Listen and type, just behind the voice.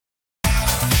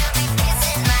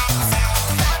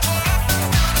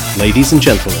Ladies and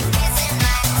gentlemen,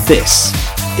 this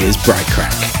is Bride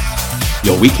Crack,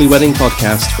 your weekly wedding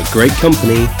podcast for great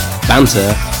company,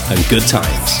 banter, and good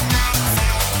times.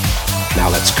 Now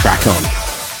let's crack on.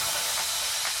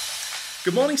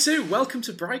 Good morning, Sue. Welcome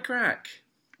to Bride Crack.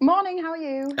 Morning, how are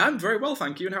you? I'm very well,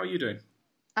 thank you. And how are you doing?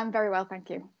 I'm very well,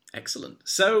 thank you. Excellent.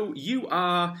 So you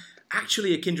are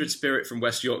actually a kindred spirit from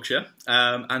West Yorkshire,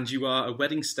 and you are a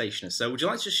wedding stationer. So would you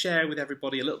like to just share with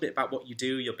everybody a little bit about what you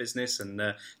do, your business, and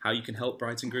how you can help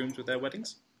brides and grooms with their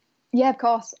weddings? Yeah, of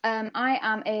course. I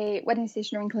am a wedding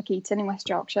stationer in Cleckheaton in West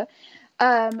Yorkshire.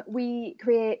 We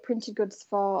create printed goods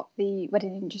for the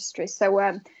wedding industry.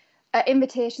 So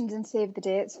invitations and save the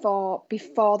dates for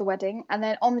before the wedding. And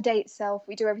then on the day itself,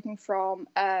 we do everything from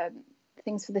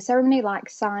things for the ceremony, like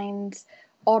signs,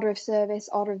 order of service,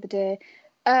 order of the day,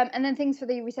 and then things for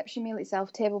the reception meal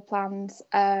itself, table plans,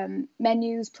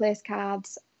 menus, place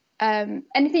cards,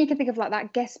 anything you can think of like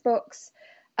that, guest books,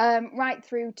 right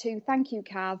through to thank you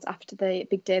cards after the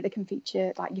big day that can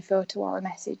feature like your photo or a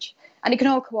message. And it can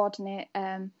all coordinate,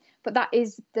 but that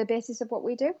is the basis of what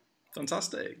we do.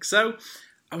 Fantastic. So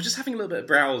I was just having a little bit of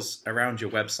browse around your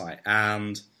website,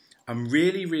 and I'm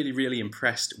really, really, really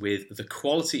impressed with the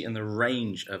quality and the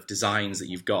range of designs that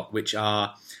you've got, which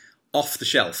are off the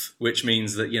shelf, which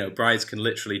means that, you know, brides can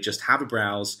literally just have a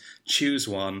browse, choose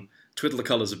one, twiddle the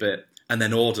colours a bit, and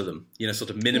then order them, you know, sort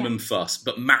of minimum fuss,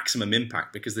 but maximum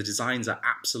impact, because the designs are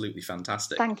absolutely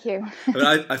fantastic. Thank you. I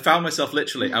mean, I found myself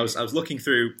literally, I was looking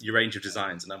through your range of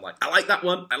designs, and I'm like, I like that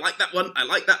one, I like that one, I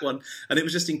like that one. And it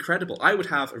was just incredible. I would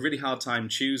have a really hard time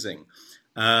choosing,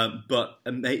 but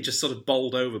they just sort of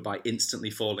bowled over by instantly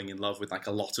falling in love with like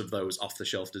a lot of those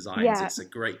off-the-shelf designs. Yeah. It's a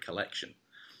great collection.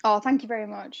 Oh, thank you very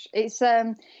much. It's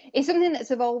something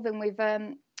that's evolving. We've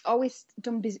always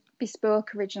done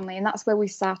bespoke originally, and that's where we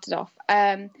started off.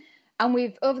 And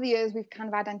we've over the years we've kind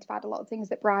of identified a lot of things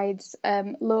that brides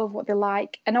love, what they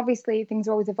like, and obviously things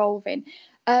are always evolving.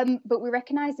 But we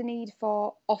recognise the need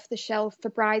for off the shelf for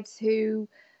brides who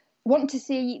want to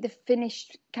see the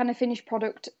finished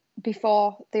product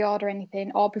before they order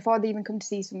anything or before they even come to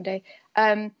see somebody.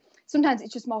 Sometimes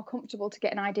it's just more comfortable to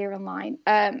get an idea online.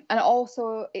 And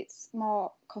also it's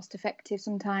more cost effective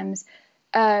sometimes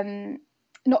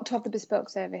not to have the bespoke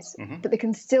service, but they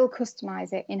can still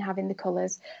customise it in having the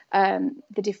colours,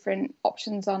 the different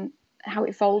options on how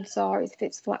it folds or if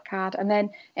it's flat card, and then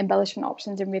embellishment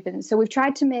options and ribbons. So we've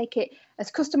tried to make it as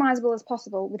customisable as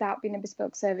possible without being a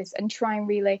bespoke service and try and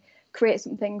really create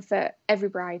something for every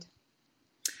bride.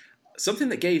 Something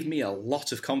that gave me a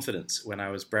lot of confidence when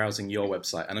I was browsing your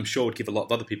website, and I'm sure would give a lot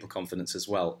of other people confidence as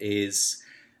well, is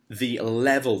the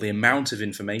amount of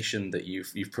information that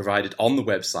you've provided on the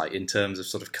website in terms of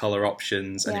sort of colour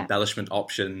options and embellishment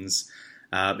options.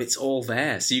 It's all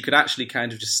there. So you could actually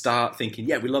kind of just start thinking,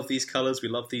 yeah, we love these colours, we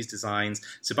love these designs.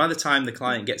 So by the time the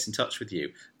client gets in touch with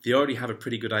you, they already have a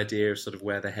pretty good idea of sort of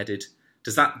where they're headed.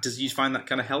 Does you find that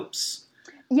kind of helps?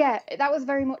 Yeah, that was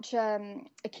very much a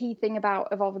key thing about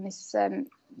evolving this,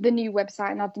 the new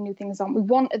website and adding new things on. We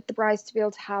wanted the brides to be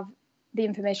able to have the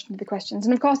information for the questions.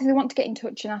 And of course, if they want to get in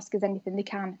touch and ask us anything, they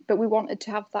can. But we wanted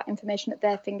to have that information at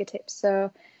their fingertips.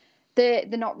 So they're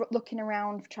not looking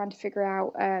around trying to figure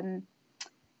out,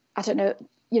 I don't know,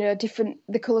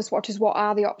 the colour swatches, what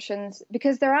are the options?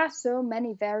 Because there are so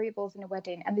many variables in a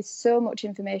wedding and there's so much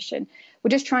information.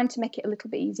 We're just trying to make it a little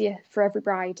bit easier for every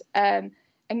bride. And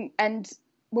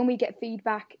when we get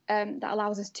feedback, that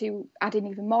allows us to add in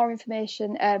even more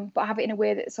information, but have it in a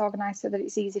way that's organised so that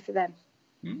it's easy for them.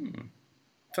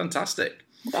 Fantastic.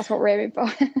 That's what we're aiming for.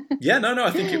 Yeah, no,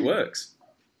 I think it works.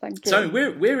 Thank you. So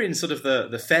we're in sort of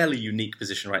the fairly unique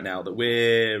position right now that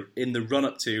we're in the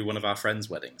run-up to one of our friends'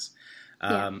 weddings,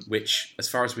 which, as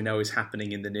far as we know, is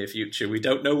happening in the near future. We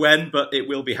don't know when, but it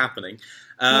will be happening.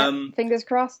 Fingers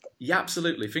crossed. Yeah,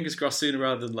 absolutely. Fingers crossed sooner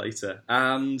rather than later.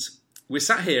 And we're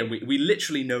sat here and we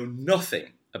literally know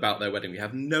nothing about their wedding. We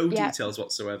have no details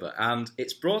whatsoever. And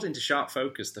it's brought into sharp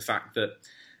focus the fact that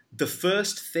the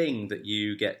first thing that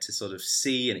you get to sort of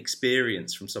see and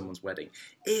experience from someone's wedding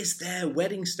is their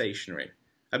wedding stationery.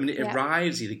 I mean, it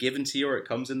arrives either given to you or it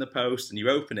comes in the post and you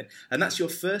open it. And that's your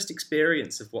first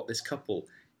experience of what this couple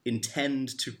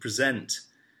intend to present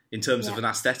in terms of an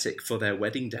aesthetic for their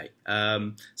wedding day.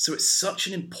 So it's such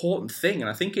an important thing. And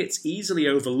I think it's easily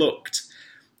overlooked,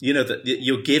 you know, that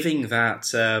you're giving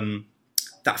that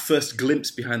that first glimpse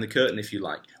behind the curtain, if you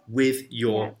like, with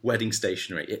your wedding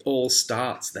stationery. It all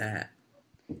starts there.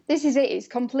 This is it. It's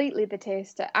completely the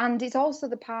taster. And it's also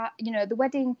the part, the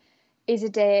wedding is a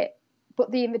day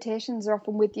but the invitations are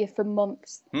often with you for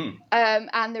months,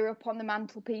 and they're up on the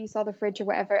mantelpiece or the fridge or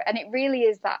whatever. And it really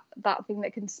is that thing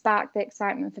that can spark the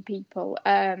excitement for people.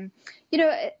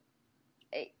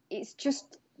 It's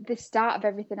just the start of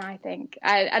everything, I think.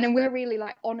 And we're really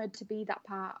like honoured to be that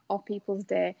part of people's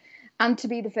day and to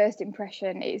be the first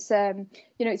impression. It's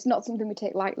it's not something we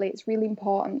take lightly. It's really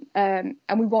important, and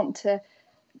we want to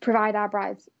provide our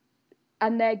brides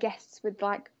and their guests with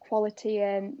like quality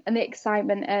and the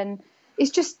excitement, and it's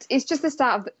just the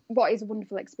start of what is a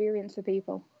wonderful experience for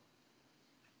people.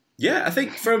 Yeah, I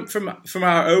think from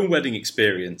our own wedding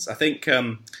experience, I think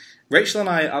Rachel and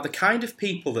I are the kind of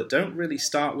people that don't really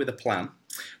start with a plan.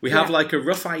 We have like a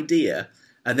rough idea,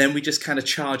 and then we just kind of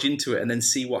charge into it and then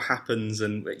see what happens.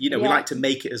 And, we like to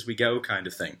make it as we go kind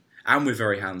of thing. And we're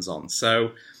very hands-on.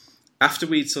 So after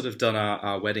we'd sort of done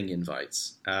our wedding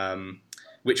invites,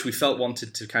 which we felt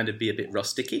wanted to kind of be a bit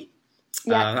rusticy,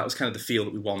 that was kind of the feel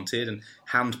that we wanted, and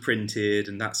hand-printed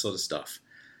and that sort of stuff.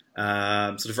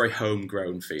 Sort of very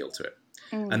homegrown feel to it.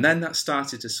 And then that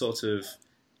started to sort of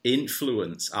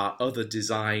influence our other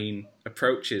design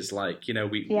approaches. Like,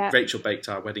 Rachel baked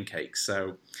our wedding cakes,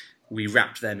 so we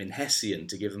wrapped them in Hessian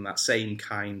to give them that same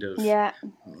kind of,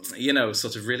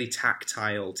 sort of really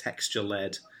tactile,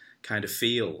 texture-led kind of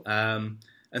feel. And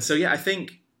so, I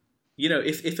think,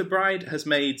 if a bride has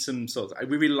made some sort of,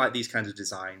 we really like these kinds of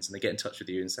designs, and they get in touch with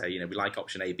you and say, we like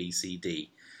option A, B, C,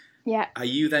 D. Yeah. Are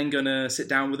you then going to sit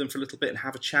down with them for a little bit and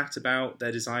have a chat about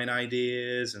their design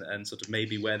ideas and sort of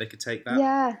maybe where they could take that?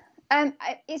 Yeah.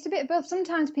 It's a bit of both.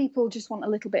 Sometimes people just want a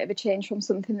little bit of a change from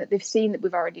something that they've seen that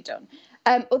we've already done.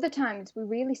 Other times we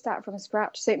really start from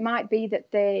scratch. So it might be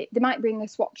that they might bring a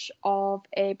swatch of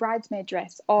a bridesmaid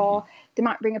dress, or they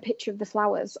might bring a picture of the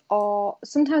flowers, or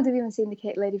sometimes they've even seen the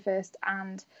cake lady first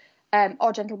and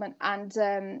or gentleman, and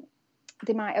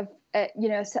they might have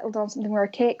settled on something or a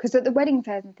cake, because at the wedding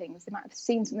fairs and things they might have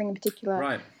seen something in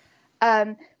particular.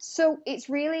 Right. So it's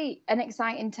really an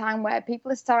exciting time where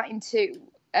people are starting to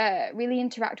really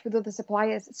interact with other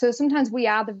suppliers. So sometimes we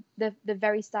are the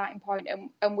very starting point,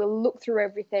 and we'll look through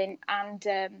everything and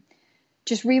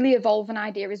just really evolve an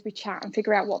idea as we chat and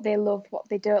figure out what they love, what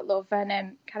they don't love,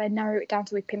 and kind of narrow it down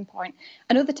to a pinpoint.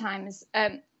 And other times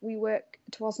we work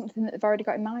towards something that they've already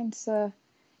got in mind. So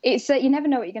it's you never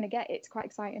know what you're going to get. It's quite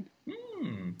exciting.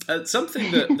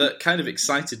 Something that kind of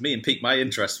excited me and piqued my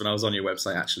interest when I was on your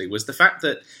website actually was the fact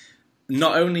that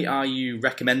not only are you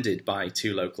recommended by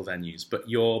 2 local venues, but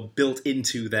you're built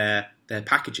into their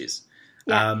packages.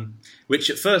 Yeah. Which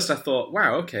at first I thought,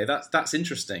 wow, okay, that's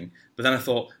interesting. But then I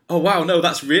thought, oh wow, no,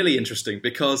 that's really interesting,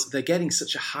 because they're getting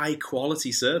such a high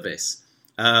quality service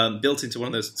built into one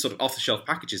of those sort of off the shelf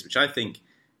packages, which I think,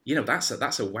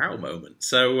 that's a wow moment.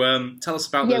 So tell us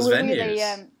about those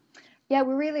venues.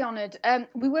 We're really honoured.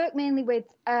 We work mainly with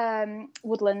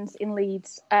Woodlands in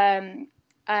Leeds.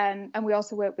 And we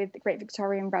also work with the Great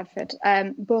Victoria in Bradford,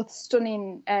 both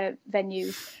stunning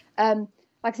venues. Like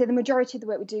I say, the majority of the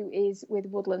work we do is with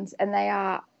Woodlands, and they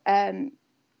are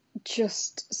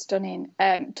just stunning.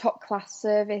 Top class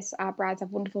service. Our brides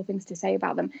have wonderful things to say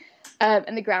about them,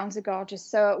 and the grounds are gorgeous.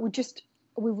 So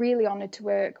we're really honoured to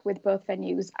work with both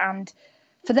venues, and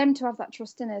for them to have that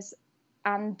trust in us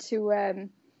and to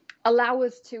allow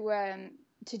us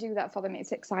to do that for them,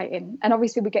 it's exciting. And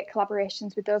obviously we get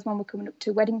collaborations with those when we're coming up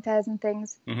to wedding fairs and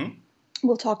things.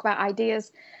 We'll talk about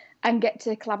ideas and get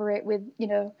to collaborate with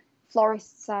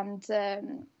florists and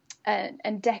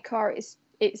decor. It's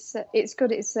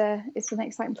good. It's an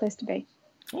exciting place to be.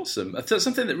 Awesome. I thought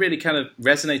something that really kind of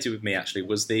resonated with me actually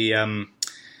was the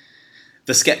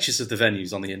sketches of the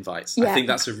venues on the invites. I think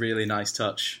that's a really nice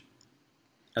touch.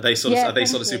 Are they sort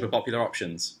of super popular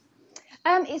options?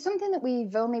 It's something that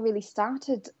we've only really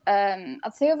started,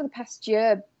 I'd say, over the past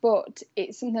year, but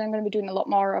it's something I'm going to be doing a lot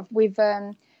more of. We've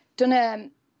done a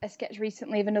sketch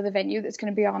recently of another venue that's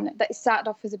going to be on, that started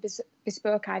off as a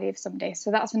bespoke idea of someday.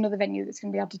 So that's another venue that's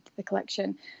going to be added to the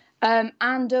collection.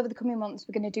 And over the coming months,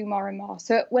 we're going to do more and more.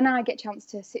 So when I get a chance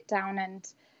to sit down and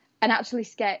actually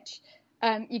sketch,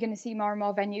 you're going to see more and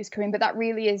more venues coming. But that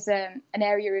really is an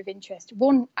area of interest.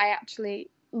 One, I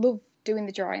actually love doing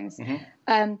the drawings.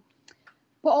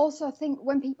 But also, I think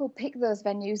when people pick those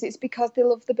venues, it's because they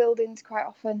love the buildings quite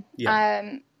often.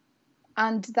 Yeah.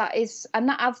 And that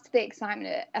adds to the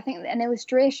excitement. I think an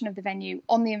illustration of the venue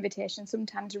on the invitation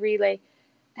sometimes really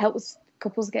helps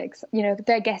couples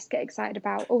their guests get excited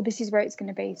about, oh, this is where it's going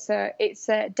to be. So it's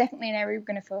definitely an area we're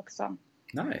going to focus on.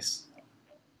 Nice.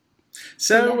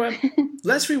 So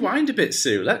let's rewind a bit,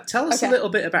 Sue. Tell us a little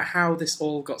bit about how this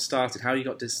all got started, how you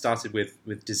got started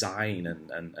with design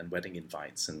and wedding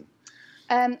invites. And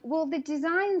well, the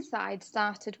design side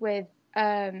started with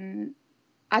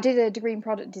I did a degree in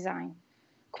product design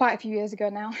quite a few years ago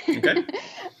now. Okay.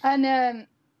 And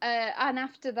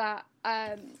after that,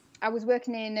 I was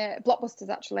working in Blockbusters,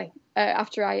 actually,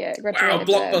 after I graduated.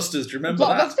 Wow, Blockbusters, do you remember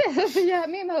that? Blockbusters, yeah,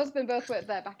 me and my husband both worked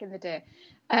there back in the day.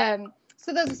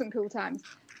 So those are some cool times.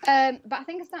 But I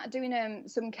think I started doing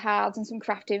some cards and some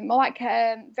crafting, more like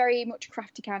very much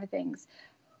crafty kind of things,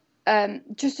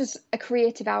 just as a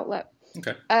creative outlet.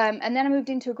 Okay. And then I moved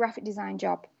into a graphic design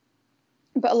job.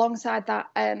 But alongside that,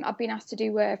 I've been asked to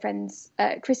do friends'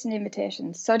 christening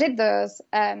invitations. So I did those.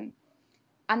 And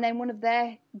then one of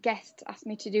their guests asked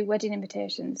me to do wedding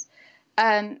invitations.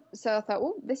 So I thought,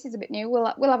 oh, this is a bit new. We'll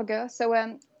have a go. So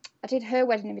I did her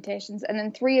wedding invitations, and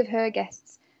then 3 of her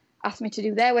guests asked me to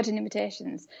do their wedding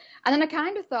invitations. And then I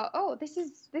kind of thought, oh, this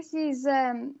is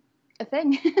a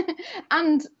thing.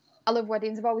 And I love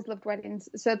weddings. I've always loved weddings.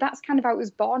 So that's kind of how it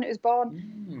was born. It was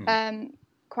born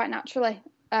quite naturally.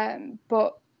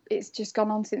 But it's just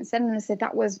gone on since then. And I said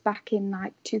that was back in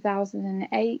like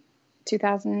 2008,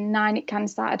 2009. It kind of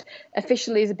started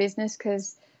officially as a business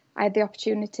because I had the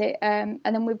opportunity. And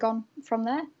then we've gone from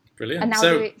there. Brilliant. And now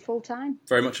do it full time.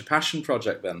 Very much a passion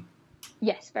project then.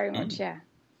 Yes, very much, yeah.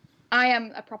 I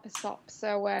am a proper sop.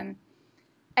 So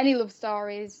any love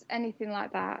stories, anything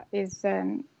like that is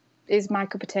my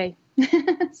cup of tea.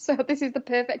 So this is the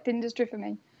perfect industry for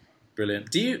me.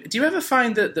 Brilliant. Do you ever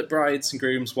find that brides and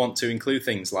grooms want to include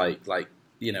things like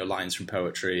lines from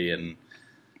poetry and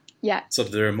sort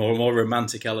of there are more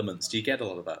romantic elements? Do you get a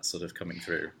lot of that sort of coming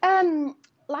through?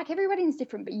 Like every wedding's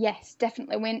different, but yes,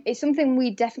 definitely. When it's something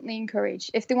we definitely encourage.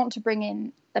 If they want to bring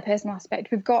in a personal aspect,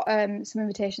 we've got some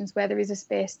invitations where there is a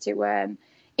space to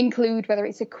include whether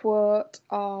it's a quote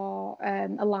or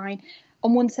a line.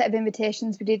 On one set of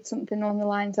invitations, we did something along the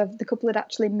lines of the couple had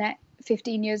actually met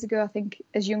 15 years ago, I think,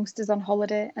 as youngsters on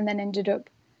holiday, and then ended up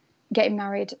getting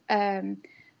married.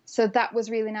 So that was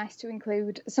really nice to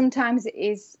include. Sometimes it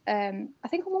is. I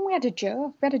think on one we had a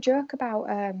joke. We had a joke about.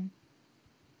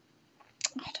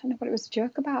 I don't know what it was a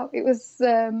joke about. It was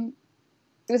a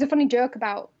funny joke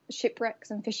about shipwrecks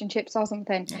and fish and chips or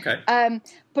something. Okay.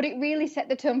 But it really set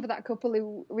the tone for that couple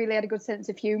who really had a good sense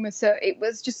of humour. So it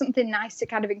was just something nice to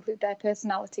kind of include their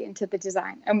personality into the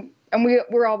design. And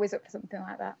we're always up for something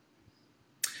like that.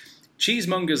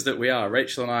 Cheesemongers that we are,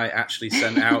 Rachel and I actually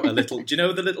sent out a little. Do you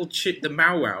know the little the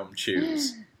Mau Wow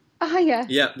tunes? Ah, yeah.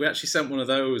 Yeah, we actually sent one of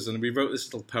those, and we wrote this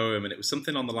little poem, and it was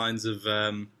something on the lines of.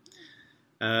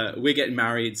 We're getting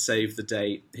married, save the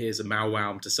date, here's a Mau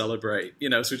Wow to celebrate. So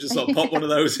we just sort of pop one of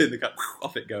those in,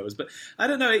 off it goes. But I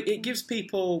don't know, it gives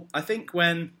people, I think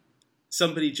when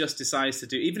somebody just decides to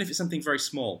do, even if it's something very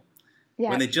small,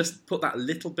 when they just put that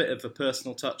little bit of a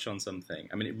personal touch on something,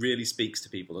 I mean, it really speaks to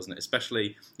people, doesn't it?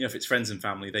 Especially, if it's friends and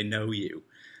family, they know you.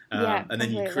 And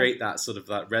then you create that sort of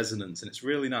that resonance, and it's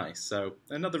really nice. So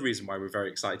another reason why we're very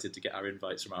excited to get our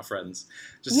invites from our friends,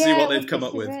 just to see what they've come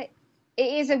up with.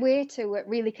 It is a way to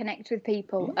really connect with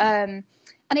people. And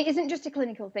it isn't just a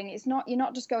clinical thing. You're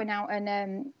not just going out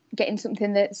and getting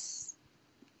something that's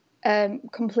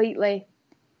completely,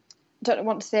 don't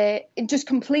want to say, just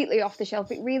completely off the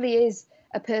shelf. It really is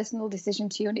a personal decision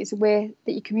to you, and it's a way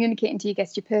that you're communicating to your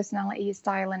guests, your personality, your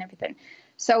style and everything.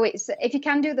 So it's if you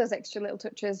can do those extra little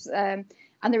touches, and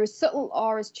they're as subtle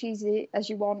or as cheesy as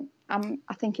you want,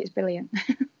 I think it's brilliant.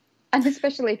 And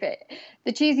especially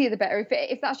the cheesier the better.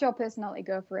 If that's your personality,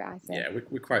 go for it, I say. Yeah,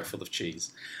 we're quite full of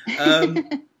cheese.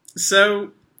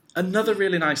 So another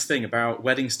really nice thing about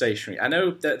wedding stationery, I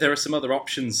know that there are some other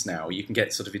options now. You can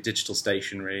get sort of your digital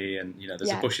stationery and,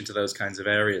 there's a push into those kinds of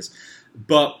areas.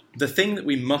 But the thing that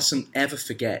we mustn't ever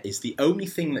forget is the only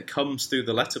thing that comes through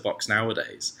the letterbox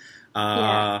nowadays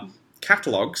are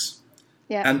catalogues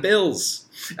and bills.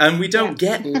 And we don't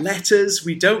get letters,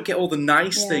 we don't get all the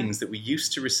nice things that we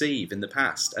used to receive in the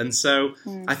past. And so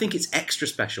I think it's extra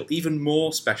special, even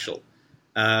more special,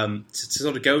 to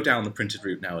sort of go down the printed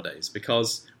route nowadays,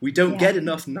 because we don't get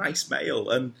enough nice mail.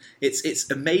 And it's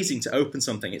amazing to open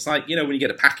something. It's like, when you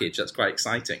get a package, that's quite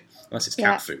exciting, unless it's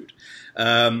cat food.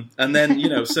 And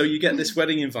then, so you get this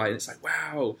wedding invite, and it's like,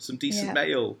 wow, some decent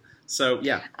mail. So,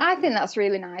 I think that's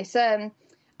really nice.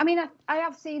 I mean, I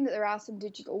have seen that there are some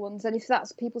digital ones, and if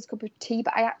that's people's cup of tea,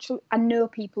 but I know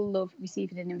people love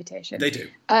receiving an invitation. They do.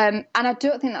 And I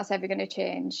don't think that's ever going to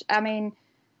change. I mean,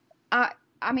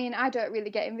 I don't really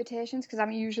get invitations because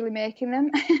I'm usually making them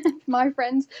for my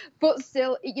friends. But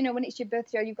still, when it's your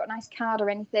birthday or you've got a nice card or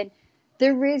anything,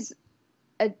 there is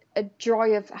a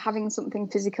joy of having something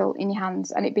physical in your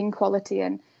hands and it being quality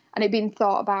and it being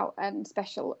thought about and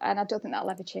special. And I don't think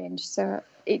that'll ever change. So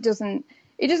it doesn't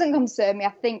concern me. I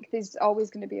think there's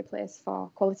always going to be a place for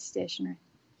quality stationery.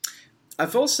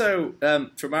 I've also,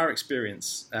 from our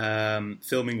experience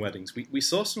filming weddings, we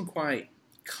saw some quite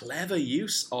clever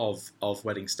use of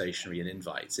wedding stationery and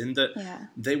invites, in that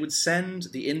they would send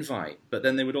the invite, but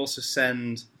then they would also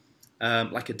send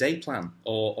like a day plan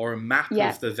or a map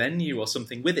of the venue or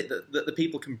something with it that the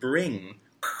people can bring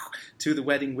to the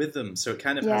wedding with them. So it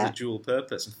kind of has a dual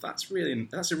purpose. And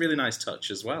that's a really nice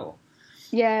touch as well.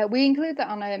 Yeah, we include that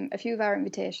on a few of our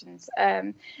invitations,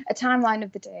 a timeline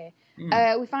of the day.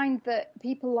 We find that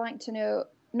people like to know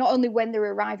not only when they're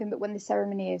arriving, but when the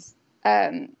ceremony is.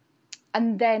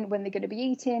 And then when they're going to be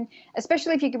eating,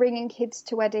 especially if you're bringing kids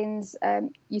to weddings,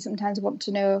 you sometimes want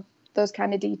to know those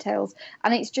kind of details.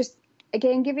 And it's just,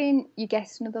 again, giving your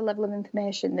guests another level of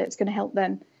information that's going to help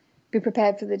them be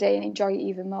prepared for the day and enjoy it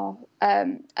even more.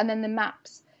 And then the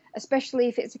maps, especially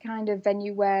if it's a kind of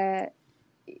venue where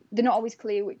they're not always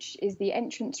clear which is the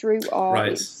entrance route, or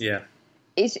if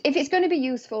it's going to be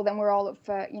useful, then we're all up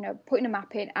for putting a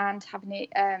map in and having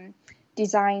it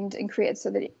designed and created so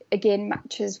that it again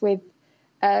matches with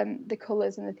the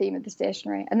colours and the theme of the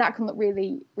stationery, and that can look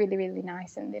really, really, really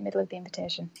nice in the middle of the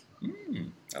invitation.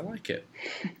 I like it.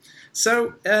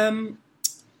 So,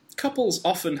 couples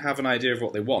often have an idea of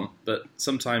what they want, but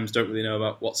sometimes don't really know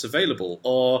about what's available,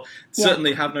 or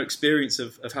certainly have no experience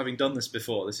of having done this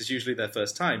before. This is usually their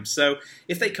first time. So,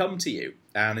 if they come to you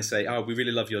and they say, "Oh, we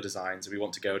really love your designs, and we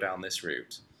want to go down this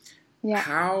route,"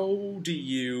 how do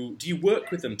you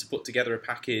work with them to put together a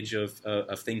package of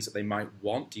things that they might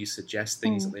want? Do you suggest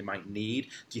things that they might need?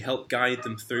 Do you help guide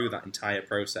them through that entire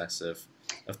process of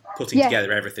putting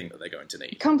together everything that they're going to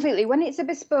need? Completely. When it's a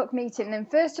bespoke meeting, then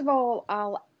first of all,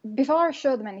 before I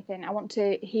show them anything, I want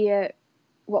to hear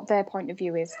what their point of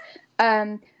view is,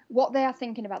 what they are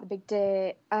thinking about the big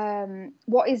day,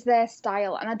 what is their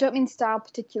style. And I don't mean style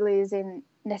particularly as in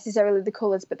necessarily the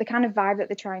colours, but the kind of vibe that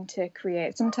they're trying to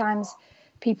create. Sometimes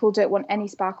people don't want any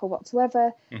sparkle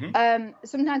whatsoever.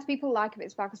 Sometimes people like a bit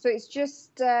of sparkle. So it's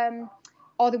just,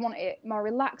 or they want it more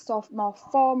relaxed or more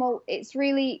formal. It's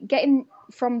really getting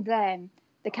from them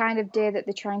the kind of day that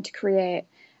they're trying to create.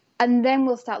 And then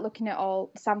we'll start looking at all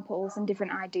samples and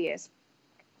different ideas.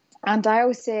 And I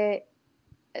always say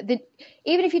that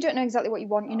even if you don't know exactly what you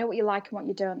want, you know what you like and what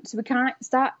you don't. So we can't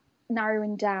start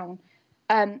narrowing down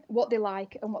what they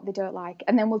like and what they don't like.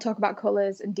 And then we'll talk about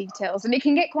colours and details. And it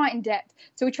can get quite in depth.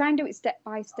 So we try and do it step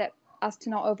by step as to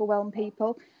not overwhelm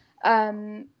people,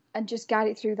 and just guide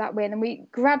it through that way. And then we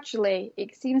gradually,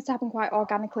 it seems to happen quite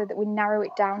organically, that we narrow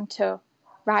it down to,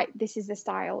 right, this is the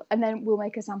style. And then we'll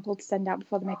make a sample to send out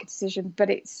before they make a decision. But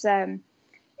it's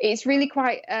really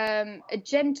quite a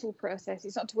gentle process.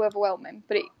 It's not too overwhelming,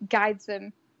 but it guides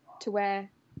them to where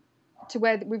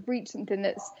we've reached something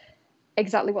that's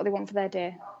exactly what they want for their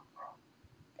day.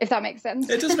 If that makes sense.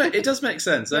 It does make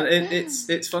sense. And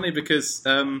it's funny because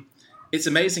it's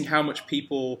amazing how much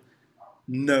people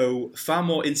know far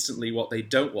more instantly what they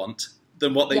don't want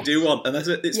than what they do want. And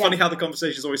it's funny how the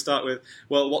conversations always start with,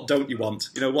 well, what don't you want?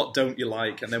 What don't you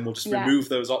like? And then we'll just remove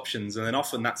those options. And then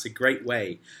often that's a great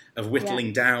way of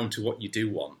whittling down to what you do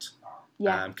want.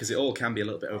 Because it all can be a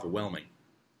little bit overwhelming.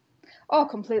 Oh,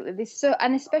 completely.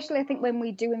 And especially I think when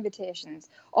we do invitations,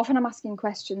 often I'm asking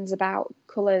questions about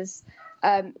colours,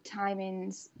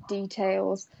 timings,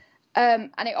 details,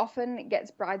 and it often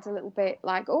gets brides a little bit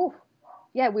like, oh,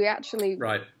 yeah, we actually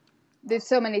there's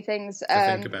so many things to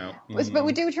think about. But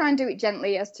we do try and do it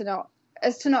gently as to not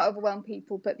overwhelm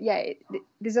people. But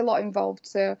there's a lot involved.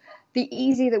 So the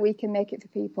easier that we can make it for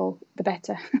people, the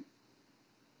better.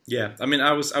 Yeah, I mean,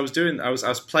 I was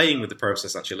playing with the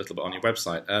process actually a little bit on your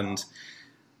website, and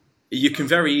you can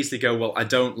very easily go, well, I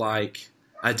don't like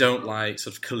sort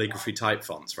of calligraphy type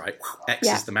fonts, right?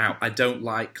 X's them out. I don't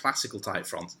like classical type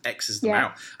fonts. X's them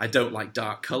out. I don't like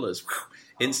dark colours.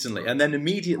 Instantly, and then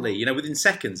immediately, within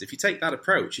seconds, if you take that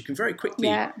approach, you can very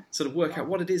quickly sort of work out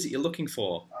what it is that you're looking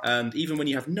for, and even when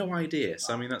you have no idea.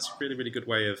 So, I mean, that's a really, really good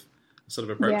way of sort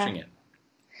of approaching it.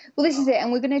 Well, this is it,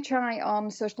 and we're going to try on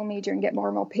social media and get more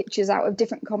and more pictures out of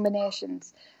different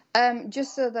combinations,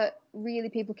 just so that really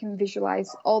people can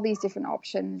visualise all these different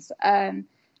options. And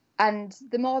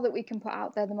the more that we can put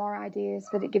out there, the more ideas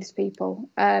that it gives people.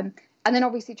 And then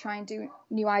obviously try and do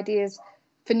new ideas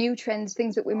for new trends,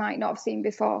 things that we might not have seen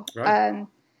before. Right.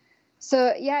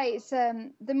 It's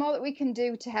the more that we can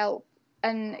do to help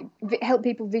and help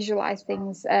people visualise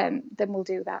things, then we'll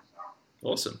do that.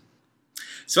 Awesome.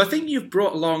 So I think you've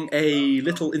brought along a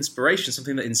little inspiration,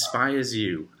 something that inspires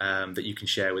you, that you can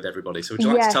share with everybody. So would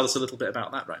you like to tell us a little bit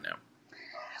about that right now?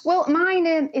 Well, mine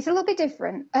is a little bit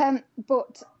different,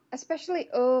 but especially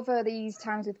over these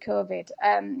times with COVID.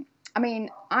 I mean,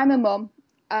 I'm a mum.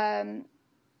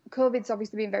 COVID's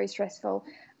obviously been very stressful,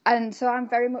 And so I'm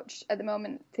very much at the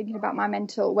moment thinking about my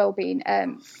mental well-being,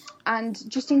 and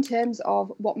just in terms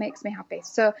of what makes me happy.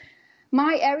 So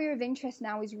my area of interest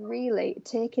now is really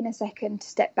taking a second to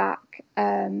step back,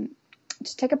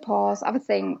 just take a pause, have a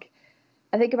think,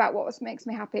 and think about what makes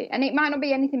me happy. And it might not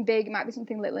be anything big, it might be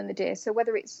something little in the day. So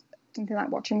whether it's something like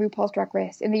watching RuPaul's Drag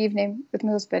Race in the evening with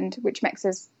my husband, which makes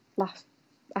us laugh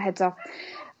our heads off,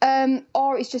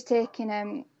 or it's just taking,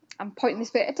 I'm pointing this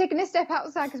bit, taking a step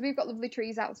outside because we've got lovely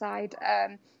trees outside,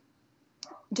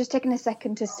 just taking a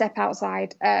second to step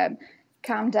outside,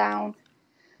 calm down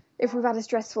if we've had a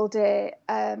stressful day,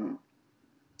 and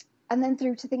then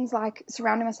through to things like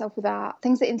surrounding myself with art,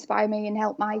 things that inspire me and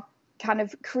help my kind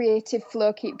of creative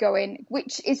flow keep going,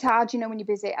 which is hard, when you're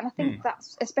busy. And I think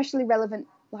that's especially relevant,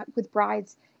 like with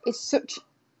brides. It's such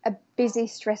a busy,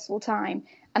 stressful time,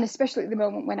 and especially at the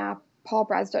moment when our poor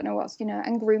brides don't know what's,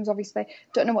 and grooms obviously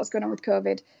don't know what's going on with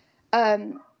COVID.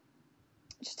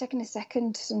 Just taking a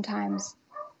second to sometimes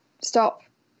stop.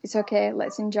 It's okay.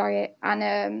 Let's enjoy it,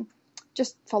 and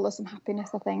just follow some happiness,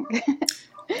 I think.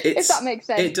 If that makes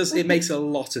sense. It does. It makes a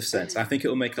lot of sense. I think it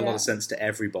will make a lot of sense to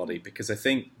everybody, because I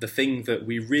think the thing that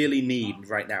we really need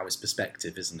right now is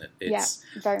perspective, isn't it?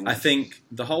 Very much. I think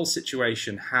the whole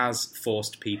situation has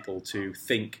forced people to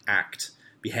think, act,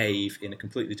 behave in a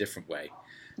completely different way.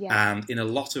 Yeah. And in a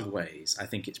lot of ways, I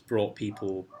think it's brought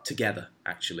people together,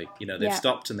 actually. They've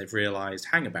stopped and they've realised,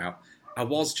 hang about, I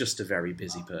was just a very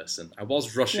busy person. I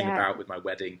was rushing about with my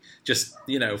wedding, just,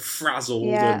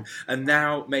 frazzled. And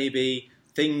now maybe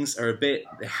things are they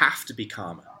have to be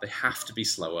calmer. They have to be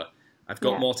slower. I've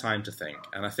got more time to think.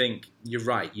 And I think you're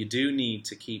right. You do need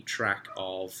to keep track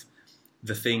of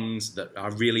the things that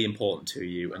are really important to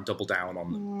you and double down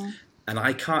on them. And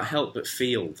I can't help but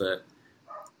feel that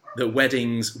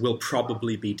weddings will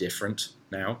probably be different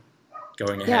now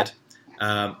going ahead.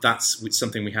 That's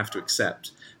something we have to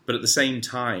accept. But at the same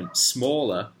time,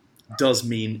 smaller does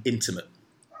mean intimate.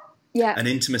 Yeah. And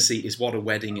intimacy is what a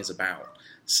wedding is about.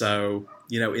 So,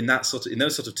 in those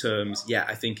sort of terms,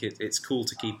 I think it's cool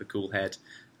to keep a cool head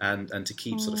and to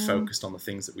keep sort of focused on the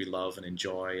things that we love and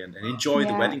enjoy and enjoy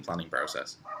the wedding planning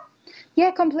process.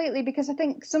 Yeah, completely. Because I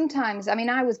think sometimes,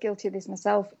 I was guilty of this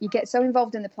myself. You get so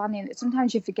involved in the planning that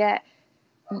sometimes you forget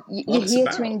you're here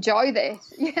to enjoy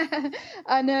this. Yeah.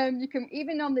 And you can,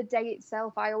 even on the day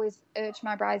itself, I always urge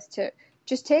my brides to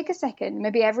just take a second,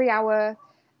 maybe every hour,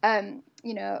 and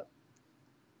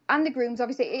the grooms.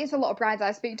 Obviously, it is a lot of brides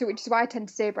I speak to, which is why I tend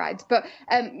to say brides. But,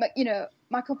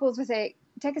 my couples will say,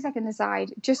 take a second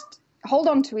aside, just hold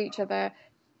on to each other,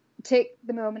 take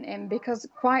the moment in, because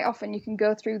quite often you can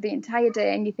go through the entire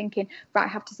day and you're thinking, right, I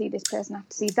have to see this person, I have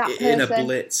to see that person. In a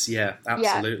blitz, yeah,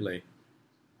 absolutely. Yeah.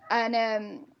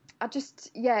 And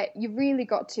you really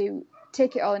got to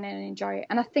take it all in and enjoy it.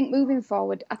 And I think moving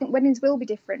forward, I think weddings will be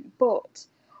different, but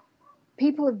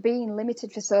people have been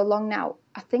limited for so long now.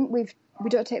 I think we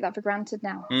don't take that for granted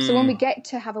now. So when we get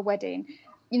to have a wedding,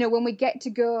 when we get to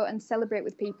go and celebrate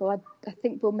with people, I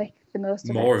think we'll make the most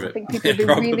of More it. of it. I think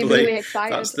people will be really, really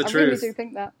excited. That's the truth. I really do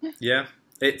think that. Yeah.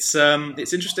 It's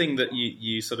interesting that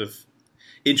you sort of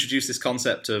introduce this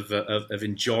concept of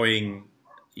enjoying,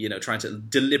 trying to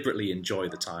deliberately enjoy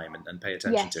the time and pay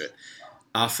attention to it.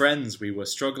 Our friends, we were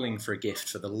struggling for a gift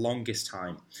for the longest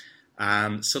time.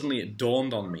 And suddenly it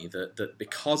dawned on me that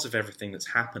because of everything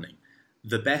that's happening,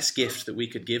 the best gift that we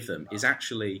could give them is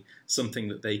actually something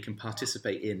that they can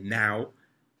participate in now,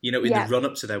 in the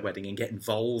run-up to their wedding, and get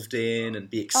involved in and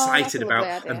be excited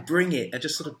about and bring it and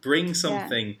just sort of bring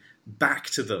something back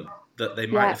to them that they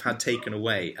might have had taken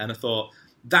away. And I thought,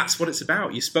 that's what it's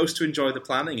about. You're supposed to enjoy the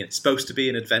planning, and it's supposed to be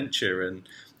an adventure. And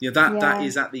that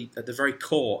is at the very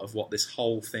core of what this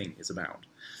whole thing is about.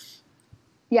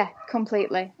 Yeah,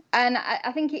 completely. And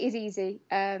I think it is easy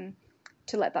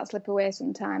to let that slip away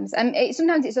sometimes. And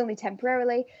sometimes it's only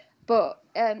temporarily, but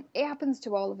it happens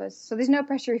to all of us. So there's no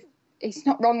pressure. If it's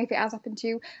not wrong if it has happened to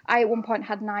you. I at one point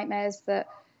had nightmares that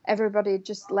everybody had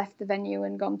just left the venue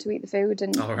and gone to eat the food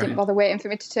and didn't bother waiting for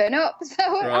me to turn up. So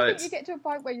I think you get to a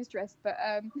point where you're stressed, but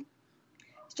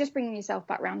it's just bringing yourself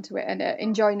back round to it and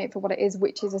enjoying it for what it is,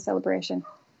 which is a celebration.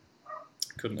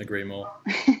 Couldn't agree more.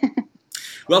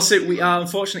 Well, Sue, we are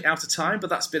unfortunately out of time, but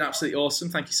that's been absolutely awesome.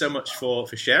 Thank you so much for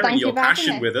sharing your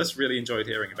passion with us. Really enjoyed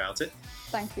hearing about it.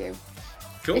 Thank you.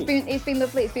 Cool. It's been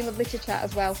lovely. It's been lovely to chat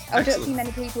as well. I don't see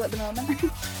many people at the moment.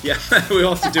 Yeah, we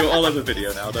have to do it all over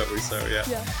video now, don't we? So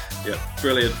yeah,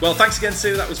 brilliant. Well, thanks again,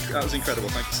 Sue. That was incredible.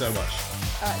 Thank you so much.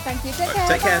 All right, thank you. Take care.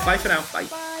 Take care. Bye for now.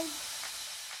 Bye.